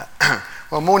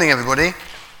Well, morning everybody.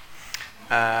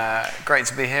 Great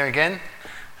to be here again.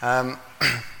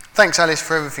 Thanks Alice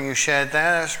for everything you shared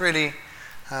there. That's really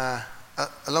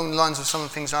along the lines of some of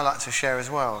the things I like to share as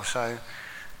well. So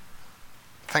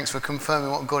thanks for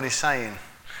confirming what God is saying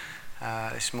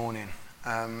this morning.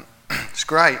 It's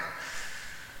great.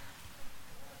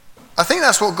 I think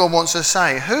that's what God wants to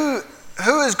say. Who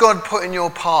has God put in your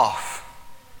path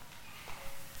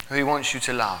who he wants you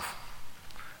to love?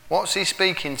 What's he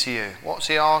speaking to you? What's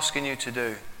he asking you to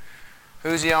do?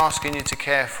 Who's he asking you to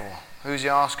care for? Who's he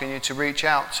asking you to reach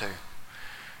out to?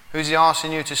 Who's he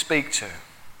asking you to speak to?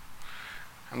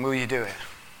 And will you do it?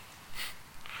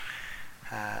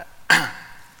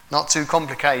 Not too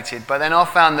complicated, but then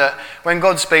I've found that when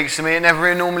God speaks to me, it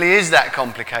never normally is that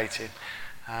complicated.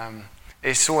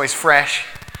 It's always fresh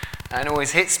and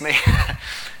always hits me,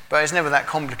 but it's never that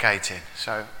complicated.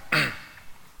 So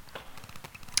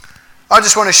I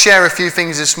just want to share a few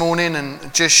things this morning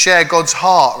and just share God's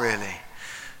heart really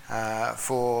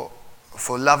for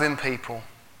loving people.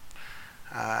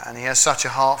 And he has such a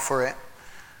heart for it.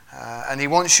 And he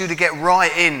wants you to get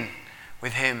right in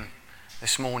with him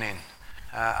this morning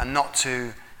and not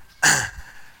to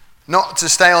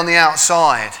stay on the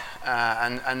outside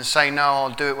and say, no, I'll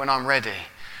do it when I'm ready.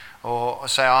 Or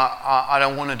say, I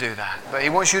don't want to do that. But he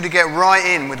wants you to get right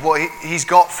in with what he's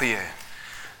got for you.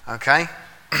 Okay?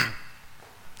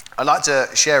 I'd like to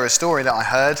share a story that I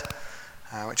heard,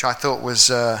 which I thought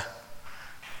was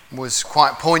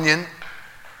quite poignant.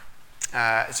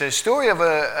 It's a story of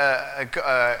a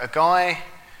guy,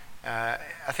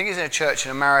 I think he's in a church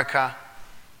in America,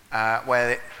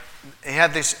 where he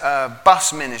had this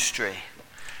bus ministry.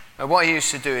 What he used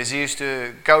to do is he used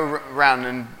to go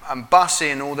around and bus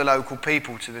in all the local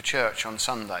people to the church on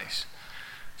Sundays.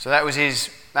 So that was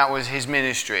his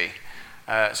ministry.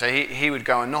 So he would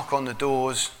go and knock on the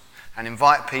doors and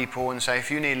invite people and say, if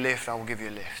you need a lift, I will give you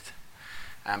a lift.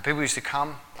 And people used to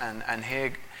come and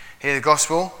hear the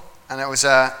gospel, and it was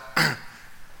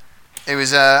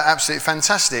absolutely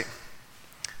fantastic.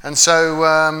 And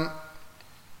so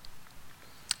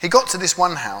he got to this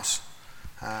one house,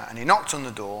 and he knocked on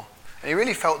the door, and he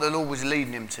really felt the Lord was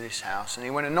leading him to this house. And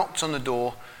he went and knocked on the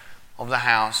door of the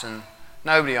house, and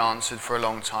nobody answered for a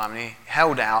long time, and he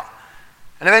held out,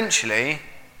 and eventually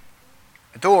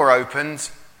the door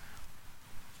opened.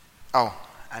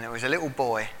 And it was a little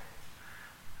boy,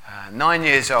 9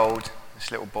 years old,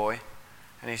 this little boy.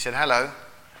 And he said, hello. And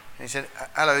he said,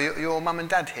 hello, your mum and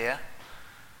dad here?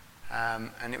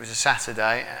 And it was a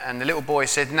Saturday. And the little boy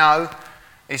said, no.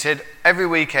 He said, every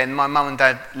weekend my mum and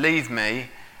dad leave me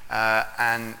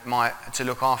to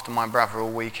look after my brother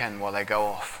all weekend while they go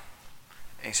off.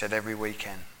 He said, every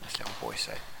weekend, this little boy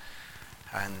said.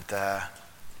 And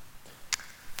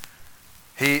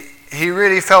he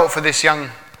really felt for this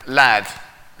young lad,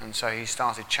 and so he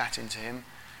started chatting to him,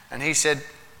 and he said,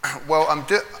 well, I'm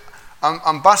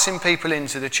bussing people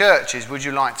into the churches, would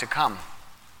you like to come?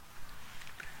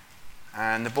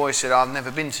 And the boy said, I've never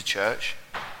been to church.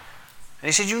 And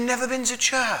he said, you've never been to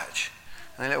church?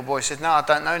 And the little boy said, no, I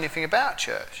don't know anything about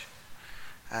church.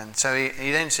 And so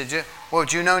he then said, well,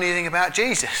 do you know anything about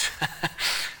Jesus?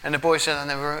 And the boy said,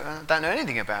 I don't know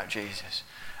anything about Jesus.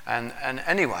 And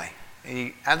anyway,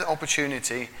 he had the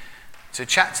opportunity to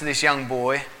chat to this young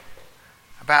boy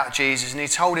about Jesus, and he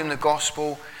told him the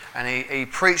gospel, and he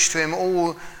preached to him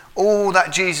all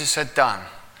that Jesus had done,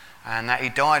 and that he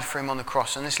died for him on the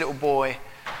cross. And this little boy,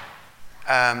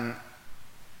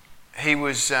 he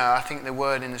was, I think the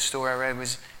word in the story I read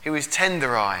was, he was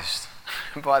tenderized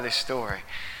by this story.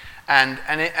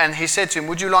 And he said to him,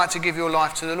 would you like to give your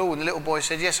life to the Lord? And the little boy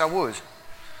said, yes, I would.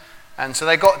 And so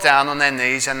they got down on their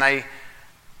knees, and they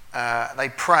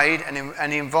prayed,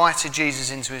 and he invited Jesus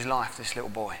into his life, this little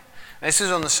boy. And this was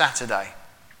on the Saturday.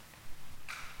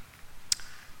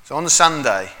 So on the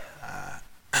Sunday,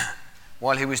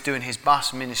 while he was doing his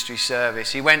bus ministry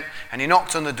service, he went and he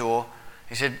knocked on the door.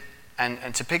 He said,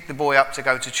 and to pick the boy up to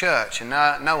go to church, and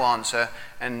no answer,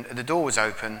 and the door was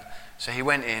open. So he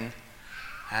went in,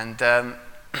 and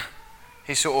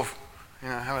he sort of,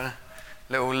 having a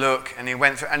little look, and he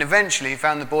went through, and eventually he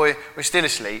found the boy was still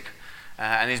asleep.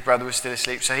 And his brother was still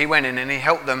asleep. So he went in and he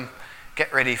helped them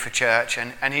get ready for church.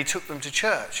 And he took them to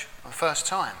church for the first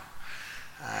time.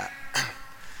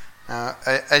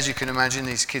 As you can imagine,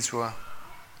 these kids were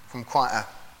from quite a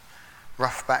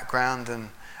rough background.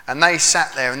 And they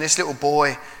sat there. And this little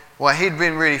boy, well, he'd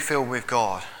been really filled with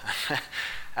God.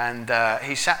 And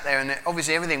he sat there, and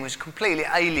obviously everything was completely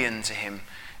alien to him,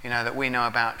 that we know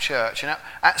about church. And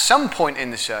at some point in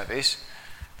the service,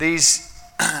 these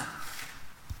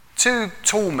two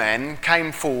tall men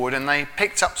came forward, and they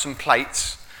picked up some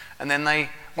plates, And then they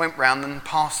went round and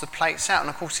passed the plates out. And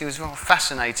of course he was well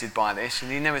fascinated by this,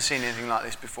 and he'd never seen anything like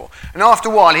this before. And after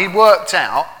a while he worked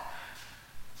out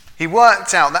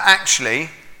that actually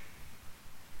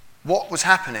what was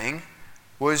happening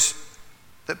was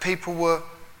that people were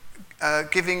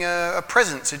giving a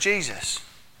present to Jesus.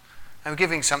 They were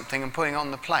giving something and putting it on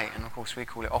the plate. And of course we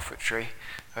call it offertory.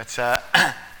 But,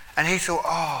 and he thought,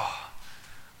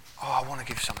 I want to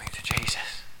give something to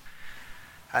Jesus.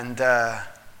 And the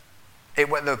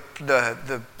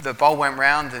bowl went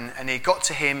round, and he got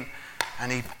to him,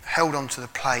 and he held onto the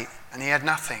plate, and he had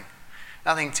nothing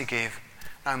to give,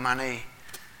 no money.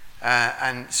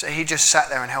 And so he just sat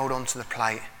there and held onto the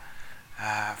plate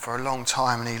for a long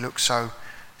time, and he looked so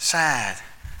sad.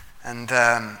 And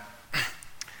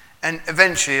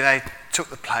eventually they took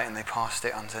the plate and they passed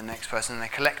it on to the next person, and they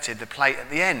collected the plate at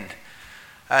the end.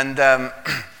 And the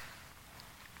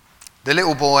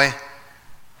little boy,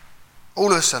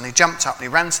 all of a sudden, he jumped up and he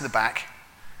ran to the back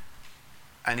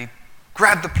and he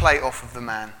grabbed the plate off of the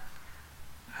man.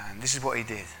 And this is what he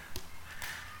did.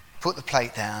 Put the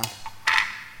plate down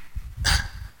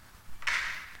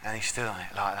and he stood on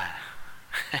it like that.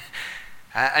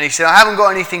 And he said, I haven't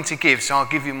got anything to give, so I'll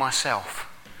give you myself.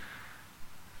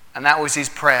 And that was his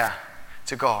prayer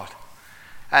to God.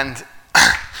 And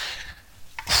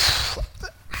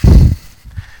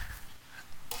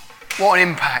what an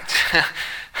impact.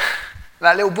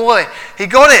 That little boy, he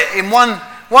got it in one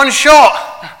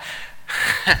shot.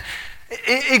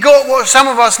 He got what some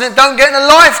of us don't get in a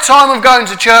lifetime of going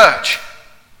to church.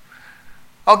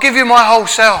 I'll give you my whole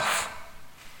self.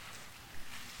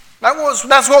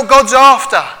 That's what God's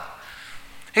after.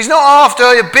 He's not after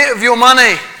a bit of your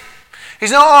money.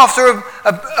 He's not after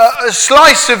a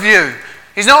slice of you.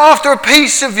 He's not after a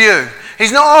piece of you.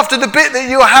 He's not after the bit that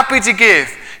you're happy to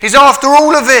give. He's after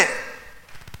all of it.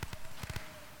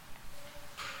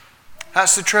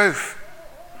 That's the truth.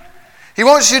 He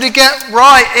wants you to get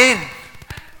right in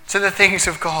to the things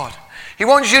of God. He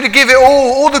wants you to give it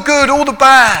all the good, all the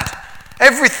bad,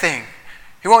 everything.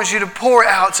 He wants you to pour it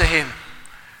out to Him.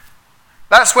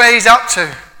 That's where He's up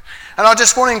to. And I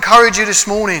just want to encourage you this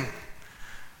morning.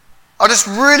 I just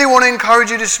really want to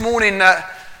encourage you this morning that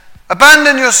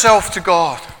abandon yourself to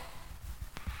God.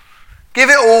 Give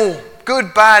it all,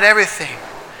 good, bad, everything.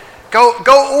 Go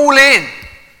all in.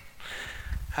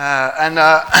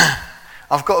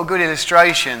 I've got a good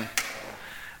illustration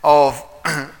of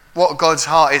what God's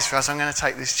heart is for us. I'm going to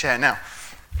take this chair. Now,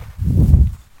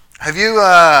 have you,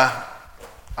 I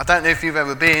don't know if you've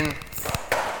ever been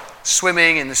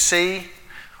swimming in the sea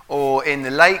or in the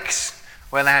lakes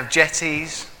where they have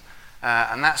jetties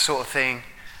and that sort of thing.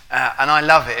 And I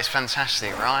love it. It's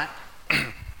fantastic, right?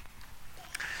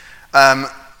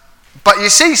 But you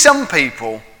see some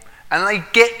people, and they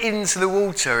get into the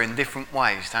water in different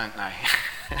ways, don't they?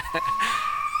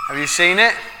 Have you seen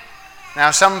it?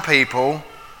 Now, some people,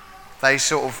 they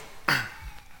sort of,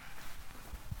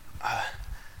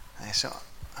 it's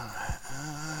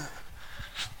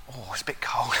a bit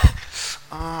cold.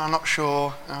 I'm not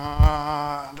sure.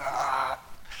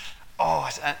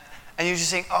 And you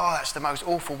just think, that's the most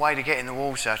awful way to get in the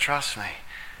water, trust me.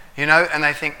 You know, and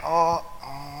they think,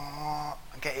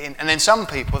 get in. And then some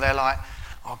people, they're like,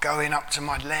 going up to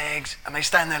my legs, and they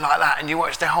stand there like that, and you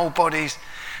watch their whole bodies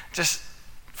just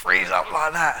freeze up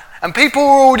like that. And people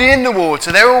are already in the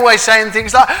water. They're always saying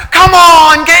things like, come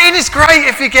on, get in, it's great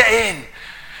if you get in.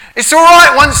 It's all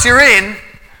right once you're in,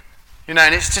 you know,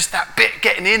 and it's just that bit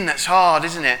getting in that's hard,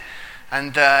 isn't it?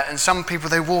 And some people,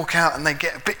 they walk out and they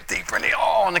get a bit deeper,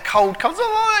 and the cold comes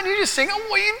on, and you just think,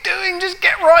 what are you doing? Just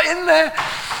get right in there.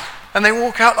 And they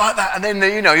walk out like that, and then,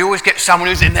 you always get someone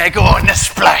who's in there, go on, let's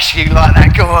splash you like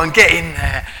that, go on, get in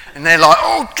there. And they're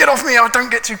like, get off me, don't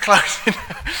get too close.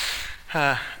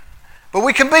 But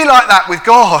we can be like that with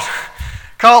God,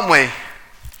 can't we?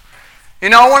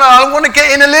 I want to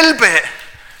get in a little bit,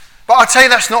 but I'll tell you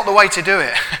that's not the way to do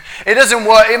it. It doesn't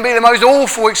work. It'll be the most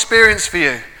awful experience for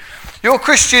you. Your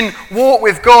Christian walk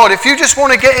with God, if you just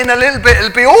want to get in a little bit,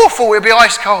 it'll be awful, it'll be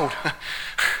ice cold.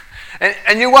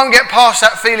 And you won't get past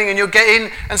that feeling, and you'll get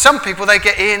in. And some people, they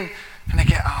get in and they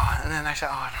get, and then they say,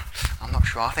 I'm not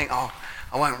sure. I think, I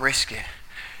won't risk it.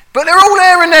 But they're all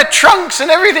there in their trunks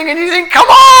and everything, and you think, come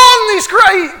on, it's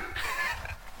great.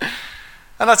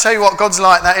 And I tell you what, God's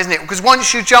like that, isn't it? Because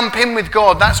once you jump in with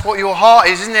God, that's what your heart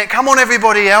is, isn't it? Come on,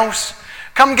 everybody else.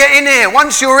 Come get in here.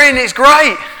 Once you're in, it's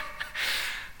great.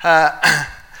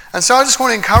 And so I just want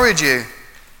to encourage you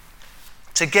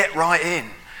to get right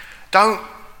in. Don't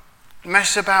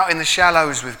mess about in the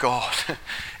shallows with God.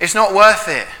 It's not worth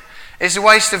it. It's a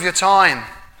waste of your time.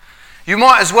 You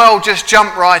might as well just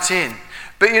jump right in.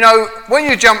 But when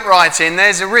you jump right in,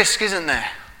 there's a risk, isn't there?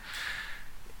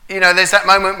 There's that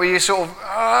moment where you sort of,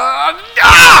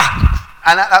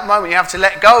 and at that moment you have to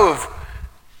let go of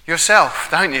yourself,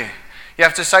 don't you? You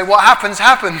have to say, what happens,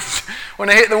 happens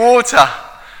when I hit the water.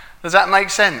 Does that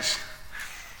make sense?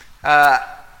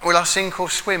 Will I sink or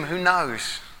swim? Who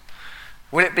knows?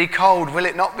 Will it be cold? Will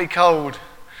it not be cold?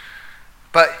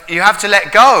 But you have to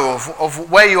let go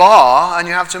of where you are, and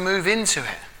you have to move into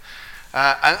it.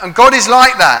 And God is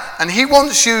like that, and He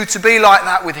wants you to be like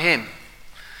that with Him.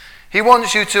 He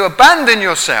wants you to abandon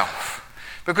yourself,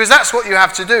 because that's what you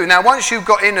have to do. Now, once you've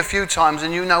got in a few times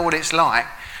and you know what it's like,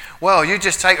 well, you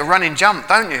just take a running jump,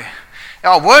 don't you?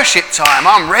 Oh, worship time,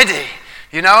 I'm ready.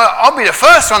 I'll be the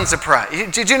first one to pray.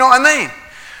 Did you know what I mean?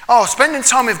 Oh, spending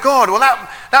time with God, well,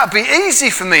 that'd be easy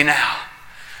for me now.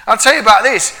 I'll tell you about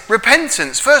this.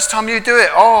 Repentance, first time you do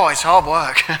it, oh, it's hard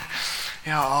work.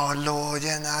 Oh, Lord,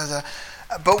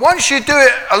 But once you do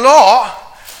it a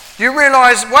lot, you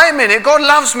realise, wait a minute, God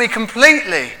loves me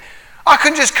completely. I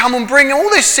can just come and bring all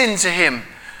this sin to Him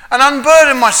and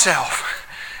unburden myself.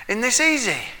 Isn't this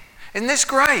easy? Isn't this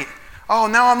great? Oh,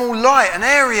 now I'm all light and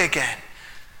airy again.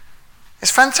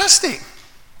 It's fantastic.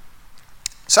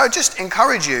 So I just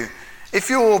encourage you, if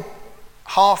you're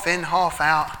half in, half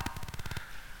out,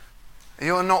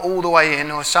 you're not all the way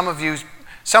in, or some of you's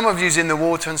in the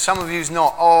water and some of you's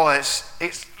not.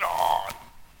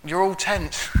 You're all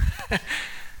tense.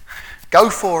 Go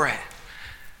for it.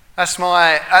 That's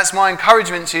my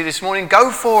encouragement to you this morning.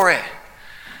 Go for it.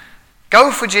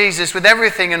 Go for Jesus with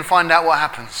everything and find out what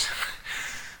happens.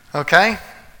 Okay?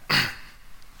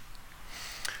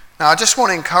 Now, I just want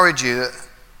to encourage you that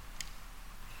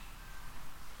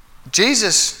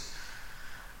Jesus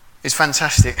is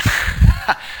fantastic.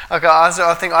 Okay,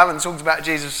 I think I haven't talked about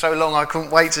Jesus so long, I couldn't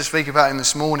wait to speak about Him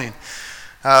this morning.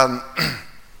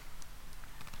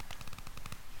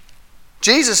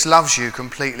 Jesus loves you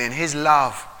completely, and His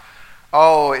love,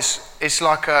 it's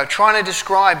like trying to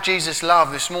describe Jesus'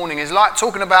 love this morning. It's like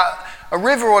talking about a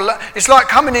river, it's like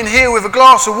coming in here with a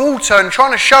glass of water and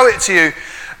trying to show it to you,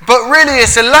 but really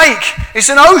it's a lake, it's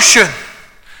an ocean.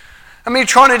 I mean,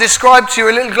 trying to describe to you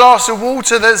a little glass of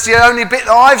water that's the only bit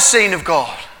that I've seen of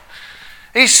God.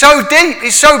 He's so deep,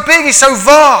 He's so big, He's so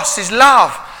vast. His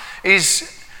love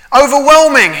is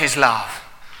overwhelming, His love.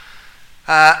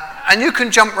 And you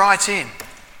can jump right in.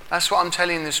 That's what I'm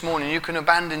telling you this morning. You can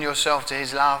abandon yourself to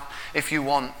His love if you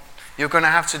want. You're going to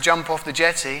have to jump off the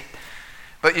jetty,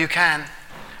 but you can.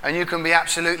 And you can be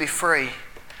absolutely free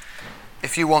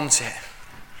if you want it.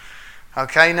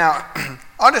 Okay, now,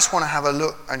 I just want to have a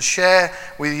look and share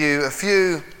with you a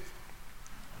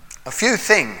few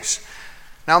things.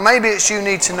 Now, maybe it's you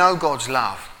need to know God's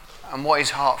love and what His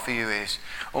heart for you is.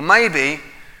 Or maybe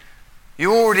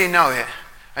you already know it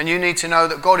and you need to know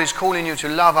that God is calling you to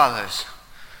love others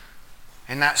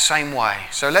in that same way.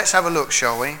 So let's have a look,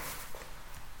 shall we?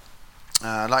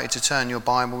 I'd like you to turn your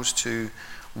Bibles to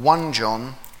 1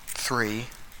 John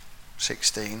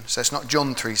 3:16. So it's not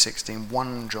John 3:16,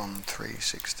 1 John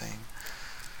 3:16.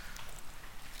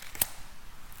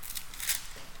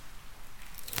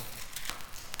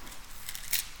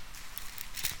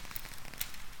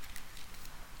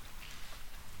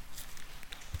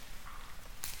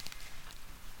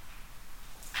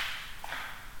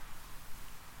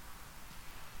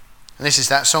 And this is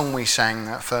that song we sang,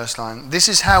 that first line. This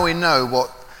is how we know what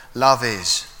love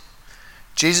is.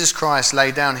 Jesus Christ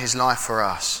laid down His life for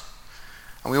us.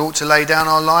 And we ought to lay down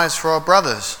our lives for our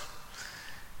brothers.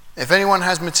 If anyone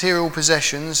has material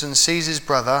possessions and sees his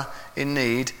brother in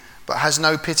need, but has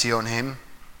no pity on him,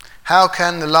 how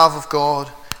can the love of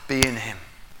God be in him?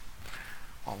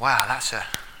 Oh, wow,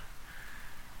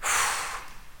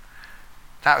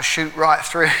 that would shoot right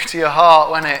through to your heart,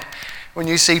 wouldn't it? When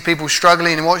you see people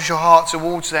struggling, and what's your heart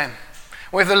towards them?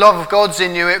 Well, if the love of God's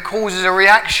in you, it causes a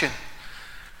reaction.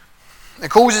 It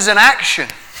causes an action.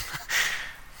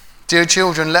 Dear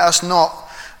children, let us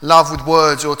not love with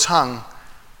words or tongue,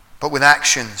 but with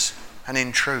actions and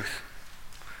in truth.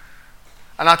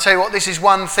 And I'll tell you what, this is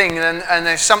one thing, and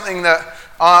there's something that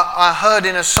I heard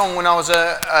in a song when I was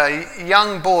a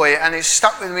young boy, and it's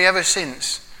stuck with me ever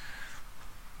since.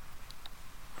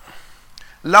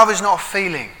 Love is not a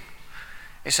feeling.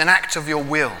 It's an act of your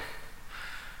will.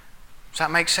 Does that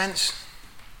make sense?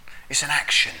 It's an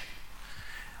action.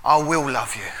 I will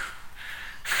love you.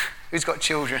 Who's got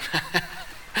children?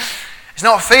 It's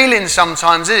not a feeling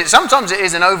sometimes, is it? Sometimes it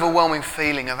is an overwhelming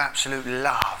feeling of absolute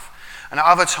love. And at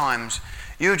other times,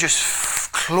 you're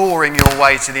just clawing your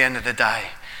way to the end of the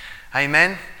day.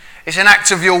 Amen? It's an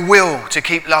act of your will to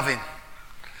keep loving.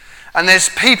 And there's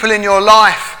people in your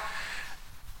life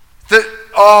that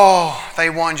they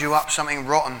wind you up something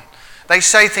rotten. They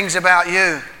say things about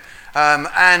you,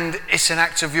 and it's an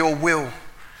act of your will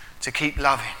to keep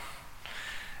loving.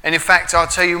 And in fact, I'll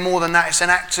tell you more than that, it's an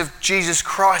act of Jesus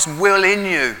Christ's will in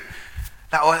you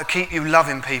that will keep you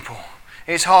loving people.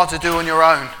 It's hard to do on your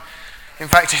own. In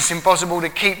fact, it's impossible to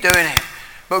keep doing it.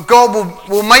 But God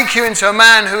will make you into a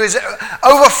man who is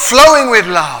overflowing with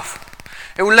love.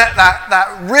 It will let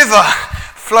that river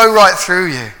flow right through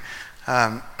you.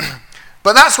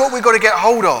 But that's what we've got to get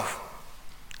hold of.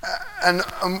 And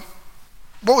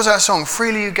what was that song?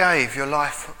 Freely you gave your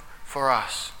life for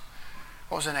us.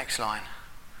 What was the next line?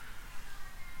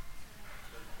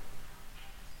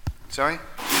 Sorry?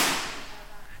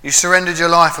 You surrendered your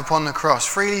life upon the cross.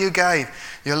 Freely you gave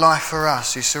your life for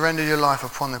us. You surrendered your life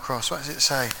upon the cross. What does it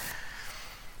say?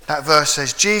 That verse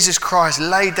says, Jesus Christ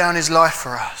laid down his life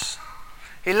for us.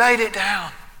 He laid it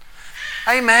down.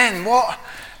 Amen. What?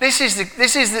 This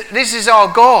is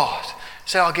our God.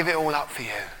 So I'll give it all up for you.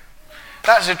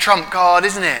 That's a trump card,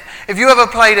 isn't it? If you ever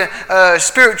played a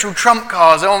spiritual trump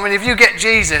cards, I mean, if you get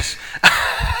Jesus,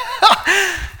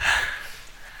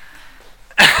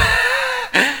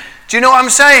 do you know what I'm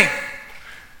saying?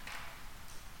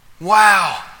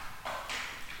 Wow.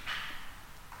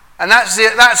 And that's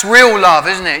it. That's real love,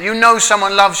 isn't it? You know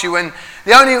someone loves you, and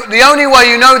the only way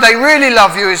you know they really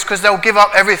love you is because they'll give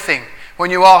up everything when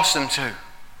you ask them to,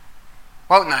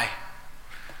 won't they?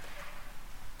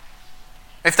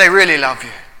 If they really love you.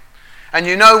 And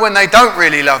you know when they don't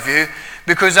really love you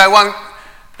because they won't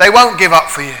give up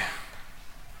for you.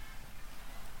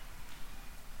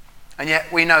 And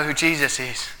yet we know who Jesus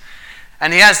is.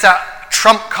 And he has that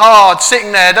trump card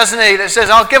sitting there, doesn't he, that says,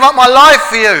 I'll give up my life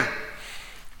for you.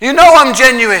 You know I'm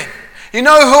genuine. You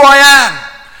know who I am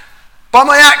by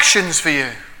my actions for you.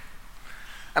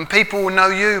 And people will know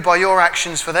you by your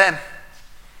actions for them.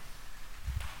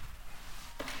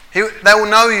 They will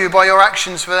know you by your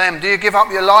actions for them. Do you give up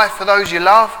your life for those you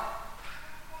love?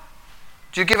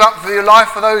 Do you give up for your life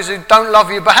for those who don't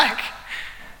love you back?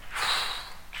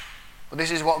 Well, this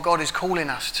is what God is calling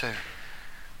us to.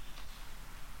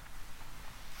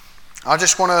 I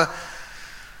just want to...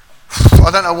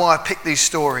 I don't know why I picked these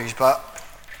stories, but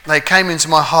they came into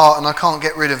my heart and I can't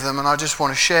get rid of them, and I just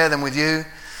want to share them with you.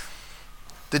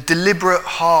 The deliberate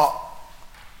heart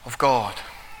of God.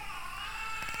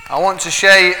 I want to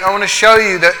show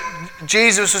you that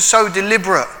Jesus was so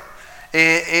deliberate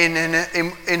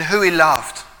in who he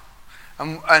loved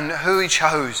and who he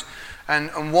chose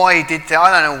and why he did that.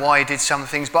 I don't know why he did some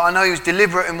things, but I know he was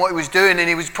deliberate in what he was doing, and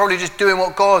he was probably just doing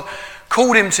what God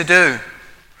called him to do.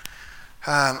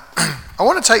 I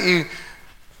want to take you...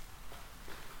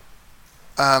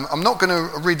 I'm not going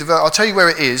to read the verse. I'll tell you where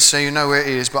it is, so you know where it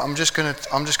is. But I'm just going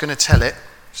to tell it.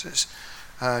 So it's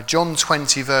John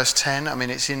 20 verse 10. I mean,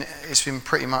 it's in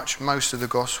pretty much most of the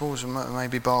Gospels,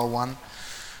 maybe bar one.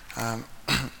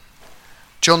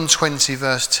 John 20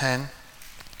 verse 10.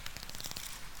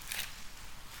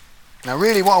 Now,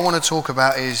 really, what I want to talk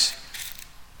about is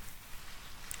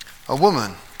a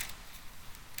woman,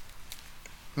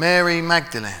 Mary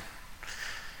Magdalene.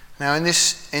 Now, in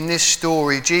this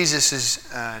story, Jesus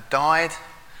has died,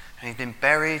 and he's been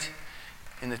buried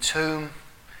in the tomb,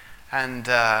 and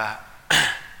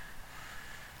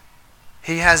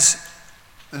he has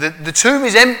the tomb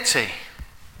is empty.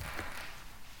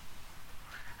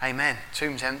 Amen.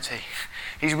 Tomb's empty.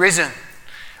 He's risen.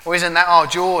 Or isn't that our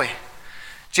joy?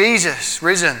 Jesus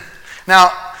risen.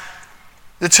 Now,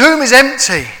 the tomb is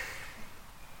empty,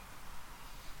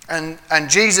 and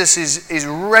Jesus is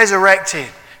resurrected.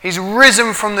 He's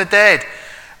risen from the dead,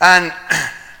 and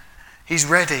he's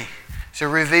ready to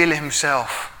reveal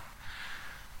himself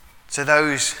to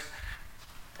those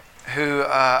who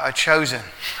are chosen.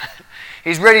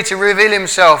 He's ready to reveal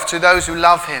himself to those who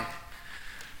love him.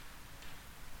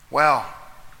 Well,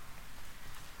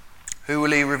 who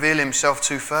will he reveal himself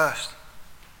to first?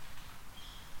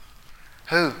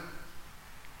 Who?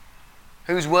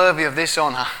 Who's worthy of this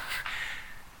honor?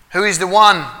 Who is the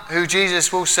one who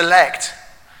Jesus will select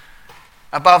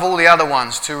above all the other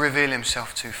ones to reveal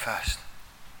himself to first?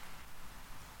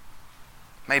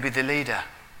 Maybe the leader.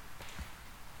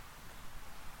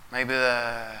 Maybe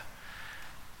the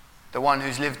one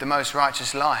who's lived the most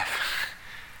righteous life.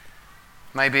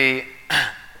 Maybe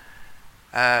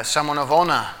someone of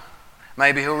honor.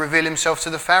 Maybe he'll reveal himself to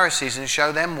the Pharisees and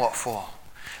show them what for.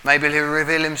 Maybe he'll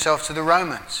reveal himself to the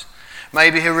Romans.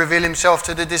 Maybe he'll reveal himself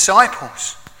to the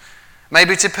disciples.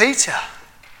 Maybe to Peter.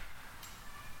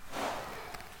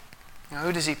 Now,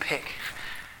 who does he pick?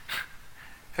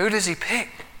 Who does he pick?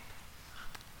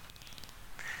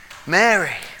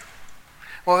 Mary.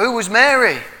 Well, who was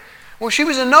Mary? Well, she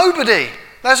was a nobody.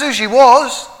 That's who she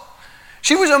was.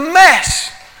 She was a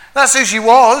mess. That's who she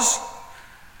was.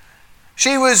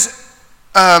 She was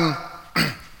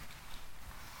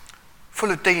full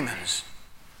of demons.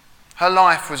 Her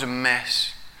life was a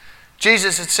mess.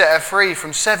 Jesus had set her free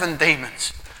from 7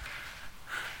 demons.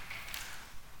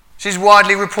 She's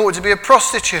widely reported to be a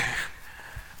prostitute.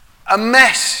 A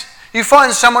mess. You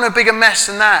find someone a bigger mess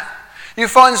than that. You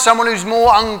find someone who's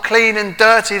more unclean and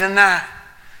dirty than that.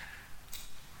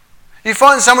 You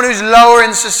find someone who's lower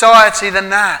in society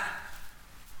than that.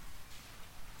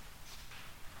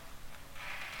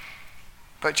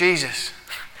 But Jesus,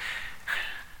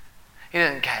 he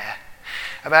didn't care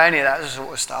about any of that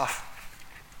sort of stuff.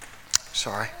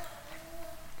 Sorry.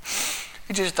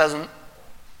 He just doesn't.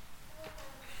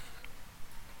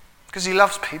 Because he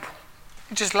loves people.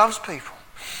 He just loves people.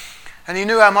 And he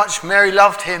knew how much Mary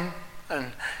loved him.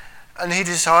 And he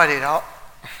decided, oh,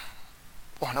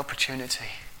 what an opportunity.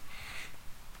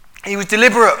 He was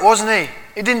deliberate, wasn't he?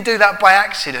 He didn't do that by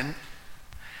accident.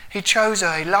 He chose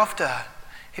her. He loved her.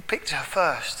 He picked her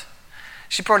first.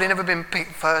 She'd probably never been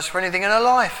picked first for anything in her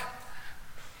life.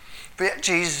 But yet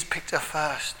Jesus picked her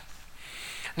first.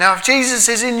 Now, if Jesus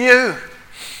is in you,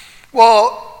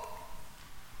 well,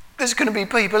 there's going to be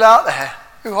people out there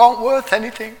who aren't worth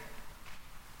anything.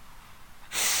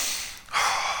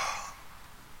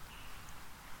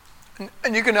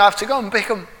 And you're going to have to go and pick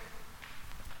them.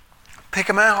 Pick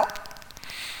them out.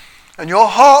 And your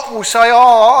heart will say,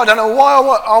 oh, I don't know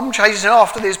why I'm chasing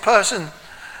after this person.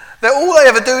 That all they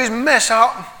ever do is mess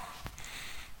up.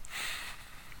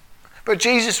 But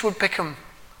Jesus would pick them.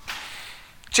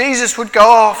 Jesus would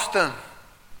go after them.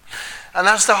 And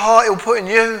that's the heart he'll put in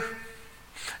you.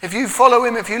 If you follow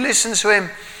him, if you listen to him,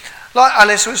 like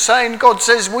Alice was saying, God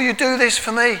says, will you do this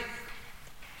for me?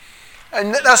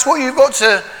 And that's what you've got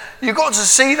to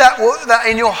see that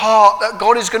in your heart, that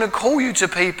God is going to call you to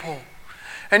people.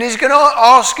 And he's going to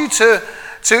ask you to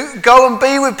go and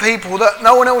be with people that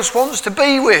no one else wants to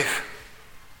be with.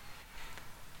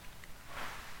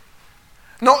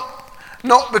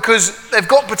 Not because they've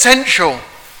got potential.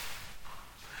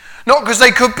 Not because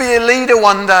they could be a leader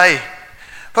one day.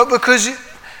 But because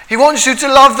he wants you to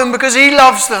love them because he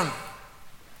loves them.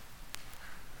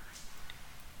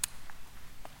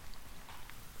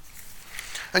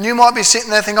 And you might be sitting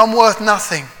there thinking, I'm worth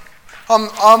nothing.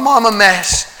 I'm a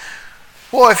mess.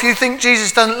 Well, if you think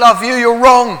Jesus doesn't love you, you're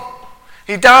wrong.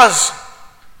 He does.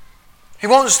 He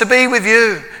wants to be with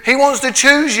you. He wants to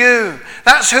choose you.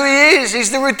 That's who he is. He's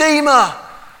the Redeemer.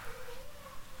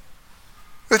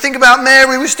 We think about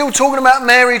Mary. We're still talking about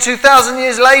Mary 2,000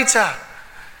 years later.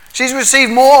 She's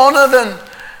received more honour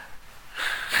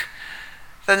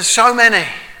than so many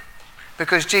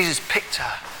because Jesus picked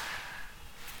her.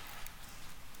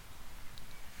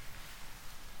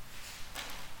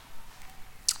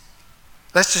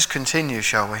 Let's just continue,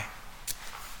 shall we?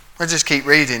 Let's just keep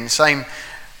reading. Same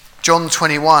John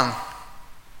 21.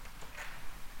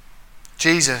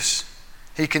 Jesus,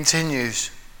 he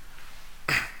continues.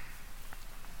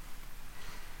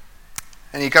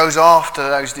 And he goes after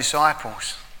those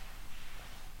disciples.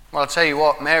 Well, I'll tell you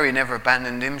what, Mary never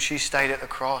abandoned him. She stayed at the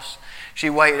cross. She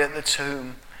waited at the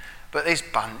tomb. But this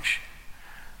bunch,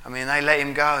 I mean, they let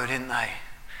him go, didn't they?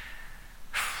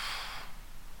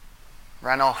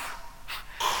 Ran off.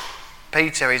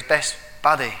 Peter, his best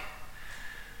buddy,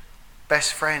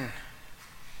 best friend,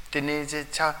 said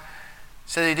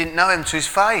he didn't know him to his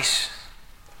face.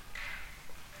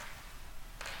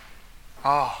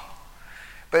 Oh,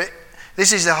 but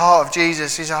this is the heart of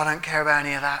Jesus. He says, I don't care about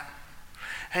any of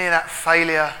that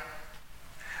failure.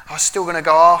 I was still going to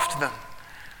go after them.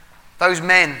 Those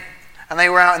men, and they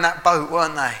were out in that boat,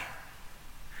 weren't they?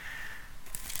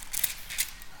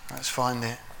 Let's find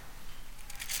it.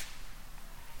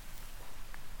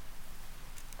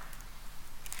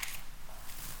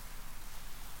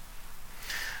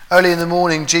 Early in the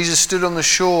morning, Jesus stood on the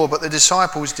shore, but the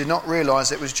disciples did not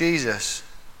realize it was Jesus.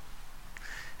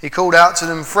 He called out to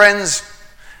them, friends,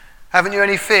 haven't you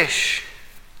any fish?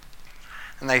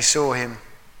 And they saw him.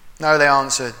 No, they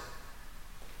answered.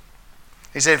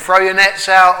 He said, throw your nets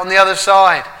out on the other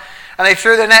side. And they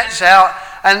threw the nets out,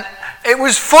 and it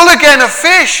was full again of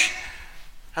fish.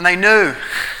 And they knew,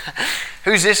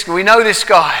 who's this? We know this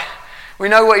guy. We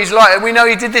know what he's like. We know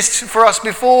he did this for us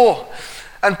before.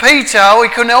 And Peter, he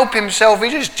couldn't help himself.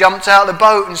 He just jumped out of the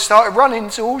boat and started running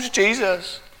towards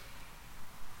Jesus.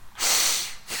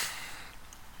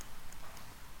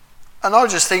 And I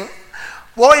just think,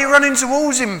 why are you running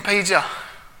towards him, Peter?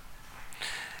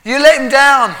 You let him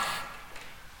down.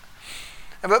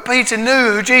 But Peter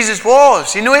knew who Jesus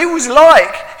was. He knew what he was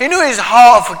like. He knew his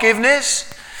heart of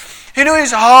forgiveness. You know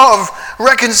his heart of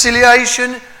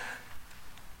reconciliation.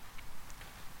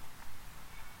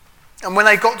 And when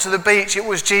they got to the beach, it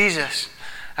was Jesus.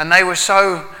 And they were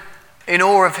so in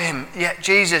awe of him. Yet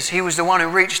Jesus, he was the one who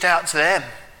reached out to them,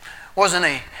 wasn't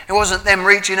he? It wasn't them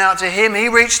reaching out to him. He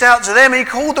reached out to them. He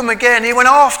called them again. He went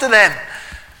after them.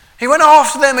 He went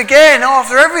after them again,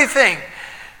 after everything.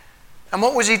 And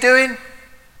what was he doing?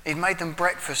 He'd made them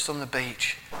breakfast on the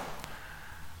beach.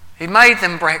 He made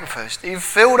them breakfast. He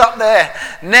filled up their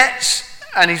nets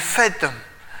and he fed them.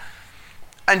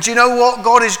 And do you know what?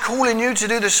 God is calling you to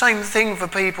do the same thing for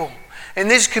people in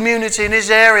this community, in this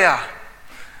area.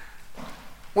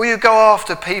 Will you go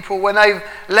after people when they've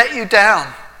let you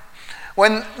down?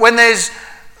 When there's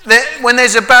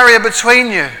a barrier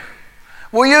between you?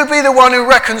 Will you be the one who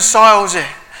reconciles it?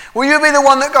 Will you be the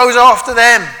one that goes after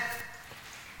them?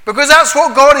 Because that's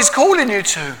what God is calling you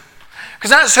to. Because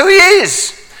that's who he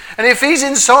is. And if he's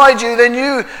inside you, then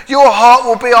your heart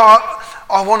will be,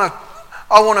 I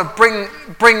want to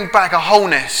bring back a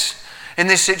wholeness in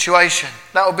this situation.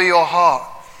 That will be your heart.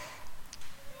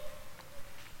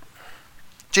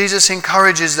 Jesus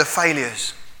encourages the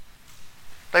failures.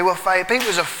 He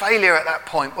was a failure at that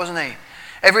point, wasn't he?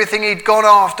 Everything he'd gone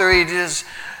after,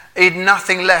 he'd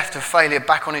nothing left of failure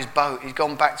back on his boat. He'd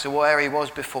gone back to where he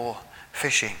was before,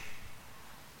 fishing.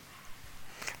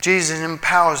 Jesus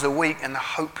empowers the weak and the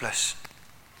hopeless.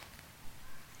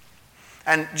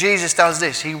 And Jesus does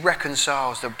this. He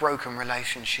reconciles the broken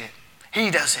relationship.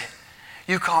 He does it.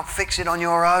 You can't fix it on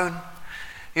your own.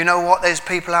 You know what? There's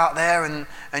people out there and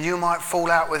you might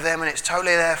fall out with them and it's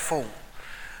totally their fault.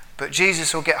 But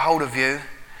Jesus will get hold of you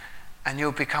and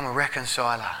you'll become a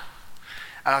reconciler.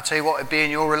 And I'll tell you what, it'll be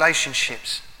in your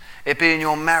relationships. It'll be in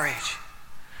your marriage.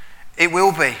 It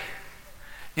will be.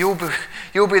 You'll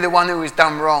be the one who has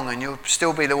done wrong, and you'll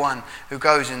still be the one who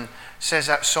goes and says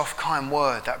that soft, kind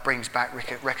word that brings back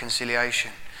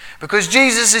reconciliation. Because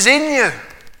Jesus is in you.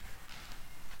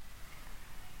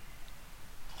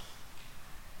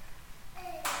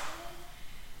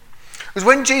 Because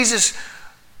when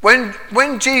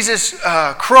Jesus'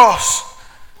 cross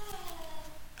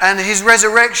and his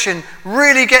resurrection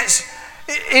really gets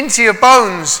into your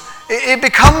bones, it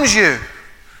becomes you.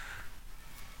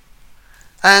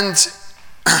 And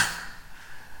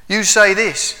you say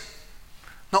this,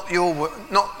 not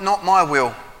my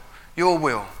will, your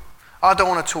will. I don't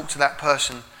want to talk to that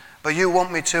person, but you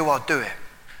want me to, I'll do it.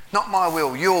 Not my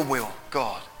will, your will,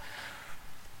 God.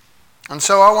 And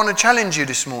so I want to challenge you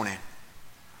this morning.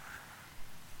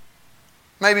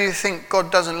 Maybe you think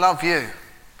God doesn't love you.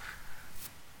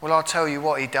 Well, I'll tell you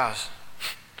what he does.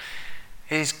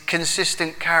 His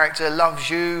consistent character loves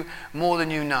you more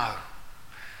than you know.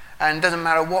 And it doesn't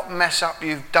matter what mess up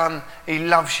you've done, he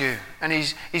loves you. And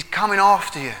he's coming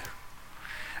after you.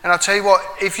 And I'll tell you what,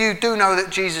 if you do know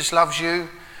that Jesus loves you,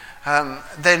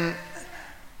 then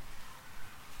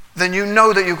you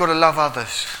know that you've got to love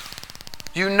others.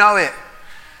 You know it.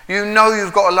 You know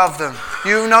you've got to love them.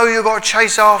 You know you've got to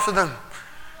chase after them.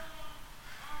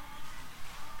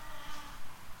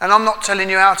 And I'm not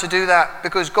telling you how to do that,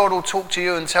 because God will talk to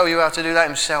you and tell you how to do that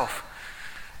himself.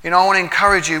 You know, I want to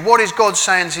encourage you. What is God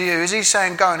saying to you? Is he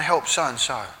saying, go and help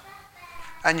so-and-so?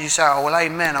 And you say, oh, well,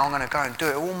 amen, I'm going to go and do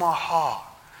it with all my heart.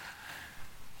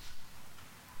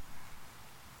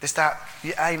 It's that,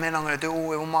 yeah, amen, I'm going to do it all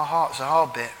with all my heart. It's the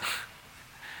hard bit.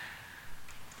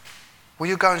 Will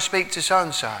you go and speak to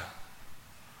so-and-so?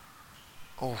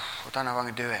 Oh, I don't know if I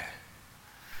can do it.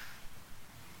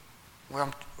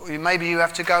 Well, maybe you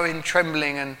have to go in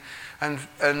trembling and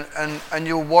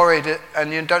you're worried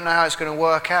and you don't know how it's going to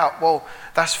work out. Well,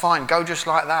 that's fine. Go just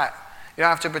like that. You don't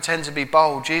have to pretend to be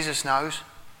bold. Jesus knows.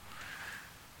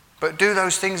 But do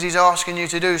those things he's asking you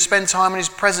to do. Spend time in his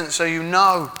presence so you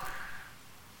know.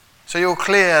 So you're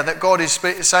clear that God is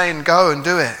saying, go and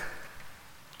do it.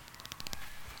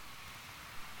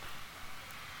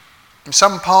 And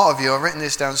some part of you, I've written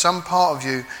this down, some part of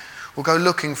you will go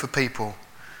looking for people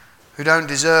who don't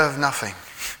deserve nothing.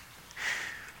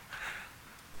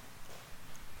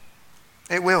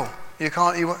 It will.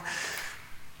 The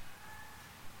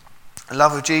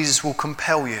love of Jesus will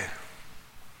compel you.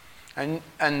 And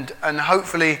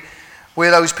hopefully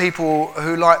we're those people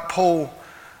who, like Paul,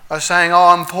 are saying, oh,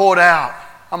 I'm poured out.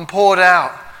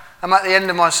 I'm at the end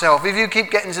of myself. If you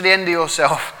keep getting to the end of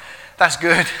yourself, that's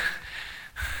good.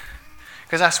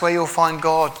 Because that's where you'll find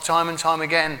God time and time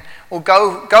again. Well,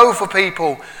 go for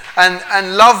people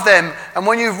and love them. And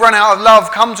when you've run out of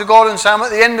love, come to God and say, I'm at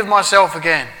the end of myself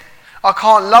again. I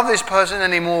can't love this person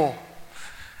anymore.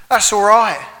 That's all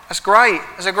right. That's great.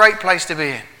 That's a great place to be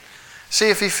in. See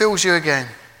if he fills you again.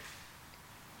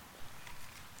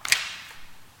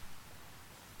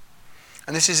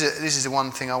 And this is the one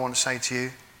thing I want to say to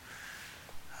you.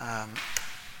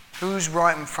 Who's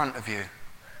right in front of you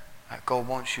that God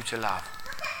wants you to love?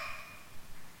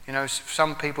 You know,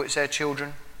 some people it's their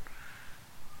children.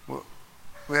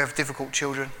 We have difficult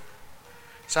children.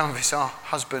 Some of it's our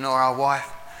husband or our wife.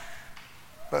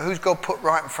 But who's God put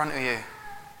right in front of you?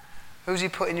 Who's he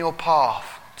put in your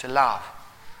path to love?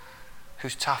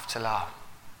 Who's tough to love?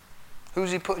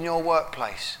 Who's he put in your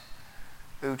workplace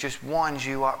who just winds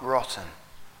you up rotten?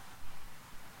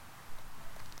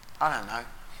 I don't know.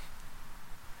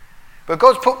 But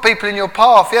God's put people in your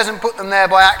path. He hasn't put them there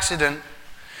by accident.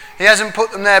 He hasn't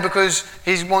put them there because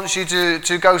he wants you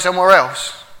to go somewhere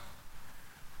else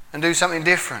and do something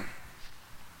different.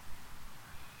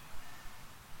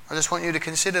 I just want you to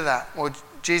consider that. Well,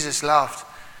 Jesus loved,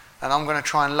 and I'm going to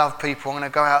try and love people. I'm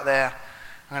going to go out there.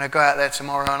 I'm going to go out there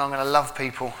tomorrow and I'm going to love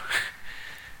people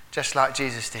just like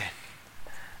Jesus did.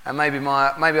 And maybe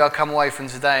I'll come away from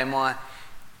today and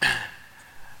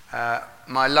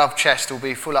my love chest will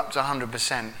be full up to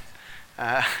 100%.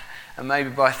 And maybe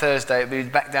by Thursday it'll be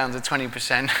back down to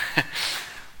 20%.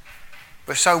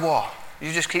 But so what?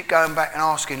 You just keep going back and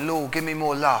asking, Lord, give me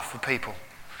more love for people.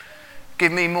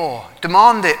 Give me more.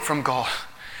 Demand it from God.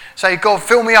 Say, God,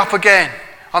 fill me up again.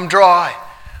 I'm dry.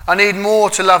 I need more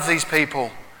to love these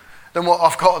people than what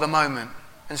I've got at the moment.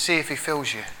 And see if he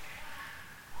fills you.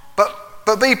 But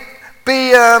be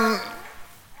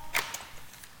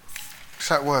what's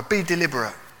that word? Be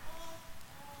deliberate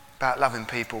about loving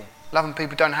people. Loving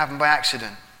people don't happen by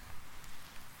accident.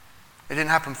 It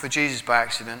didn't happen for Jesus by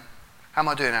accident. How am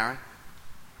I doing, Aaron?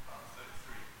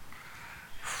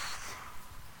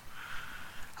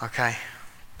 Okay.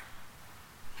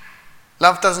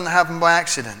 Love doesn't happen by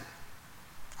accident.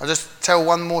 I'll just tell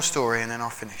one more story and then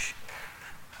I'll finish.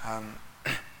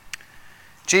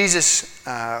 Jesus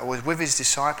was with his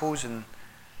disciples and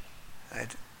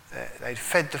they'd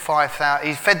fed the 5,000.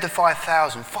 He fed the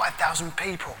 5,000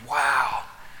 people. Wow.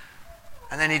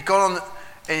 And then they'd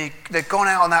gone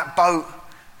out on that boat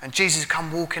and Jesus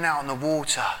come walking out on the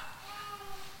water.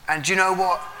 And do you know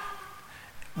what?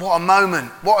 What a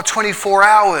moment. What a 24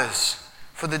 hours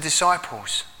for the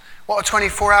disciples. What a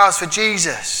 24 hours for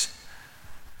Jesus.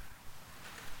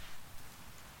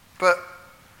 But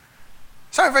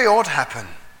something very odd happened.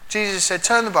 Jesus said,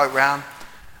 turn the boat round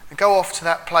and go off to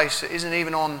that place that isn't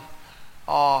even on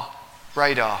our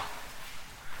radar.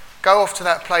 Go off to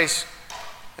that place,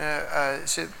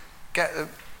 the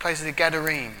place of the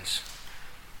Gadarenes.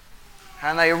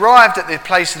 And they arrived at the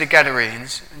place of the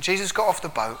Gadarenes, and Jesus got off the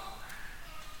boat,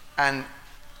 and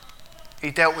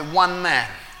he dealt with one man,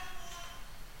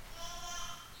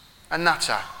 a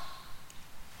nutter,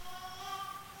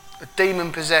 a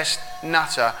demon-possessed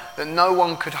nutter that no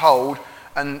one could hold,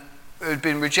 and who had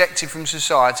been rejected from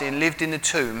society and lived in the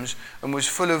tombs and was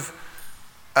full of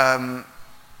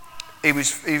he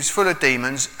was full of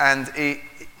demons, and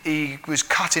he was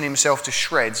cutting himself to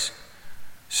shreds,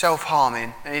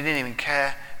 self-harming, and he didn't even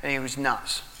care, and he was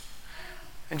nuts.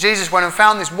 And Jesus went and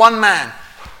found this one man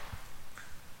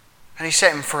and he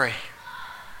set him free.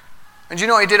 And do you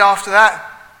know what he did after that?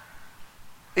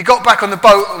 He got back on the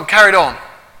boat and carried on.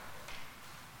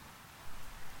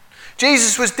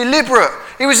 Jesus was deliberate.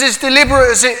 He was as deliberate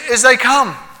as they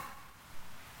come.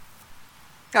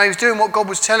 He was doing what God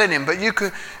was telling him, but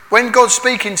when God's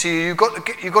speaking to you, you've got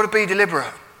to be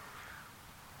deliberate.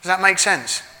 Does that make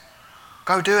sense?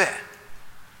 Go do it.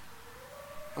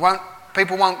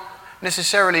 People won't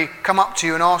necessarily come up to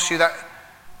you and ask you that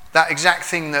exact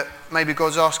thing that maybe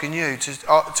God's asking you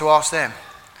to ask them.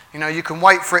 You can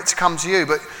wait for it to come to you,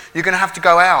 but you're going to have to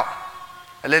go out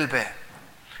a little bit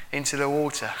into the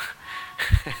water.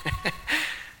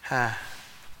 But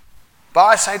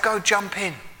I say, go jump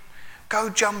in. Go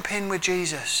jump in with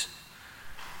Jesus.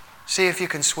 See if you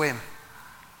can swim.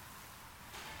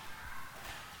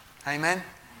 Amen?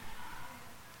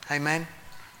 Amen?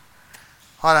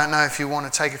 I don't know if you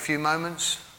want to take a few moments